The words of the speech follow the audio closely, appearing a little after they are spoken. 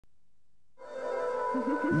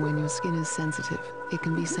When your skin is sensitive, it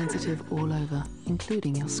can be sensitive all over,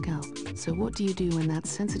 including your scalp. So what do you do when that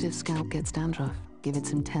sensitive scalp gets dandruff? Give it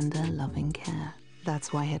some tender, loving care.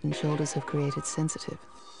 That's why Head & Shoulders have created Sensitive.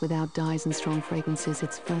 Without dyes and strong fragrances,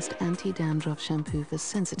 it's first anti-dandruff shampoo for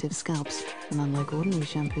sensitive scalps. And unlike ordinary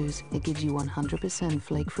shampoos, it gives you 100%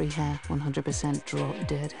 flake-free hair, 100%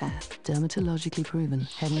 drop-dead hair. Dermatologically proven,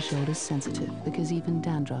 Head & Shoulders Sensitive, because even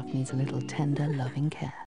dandruff needs a little tender, loving care.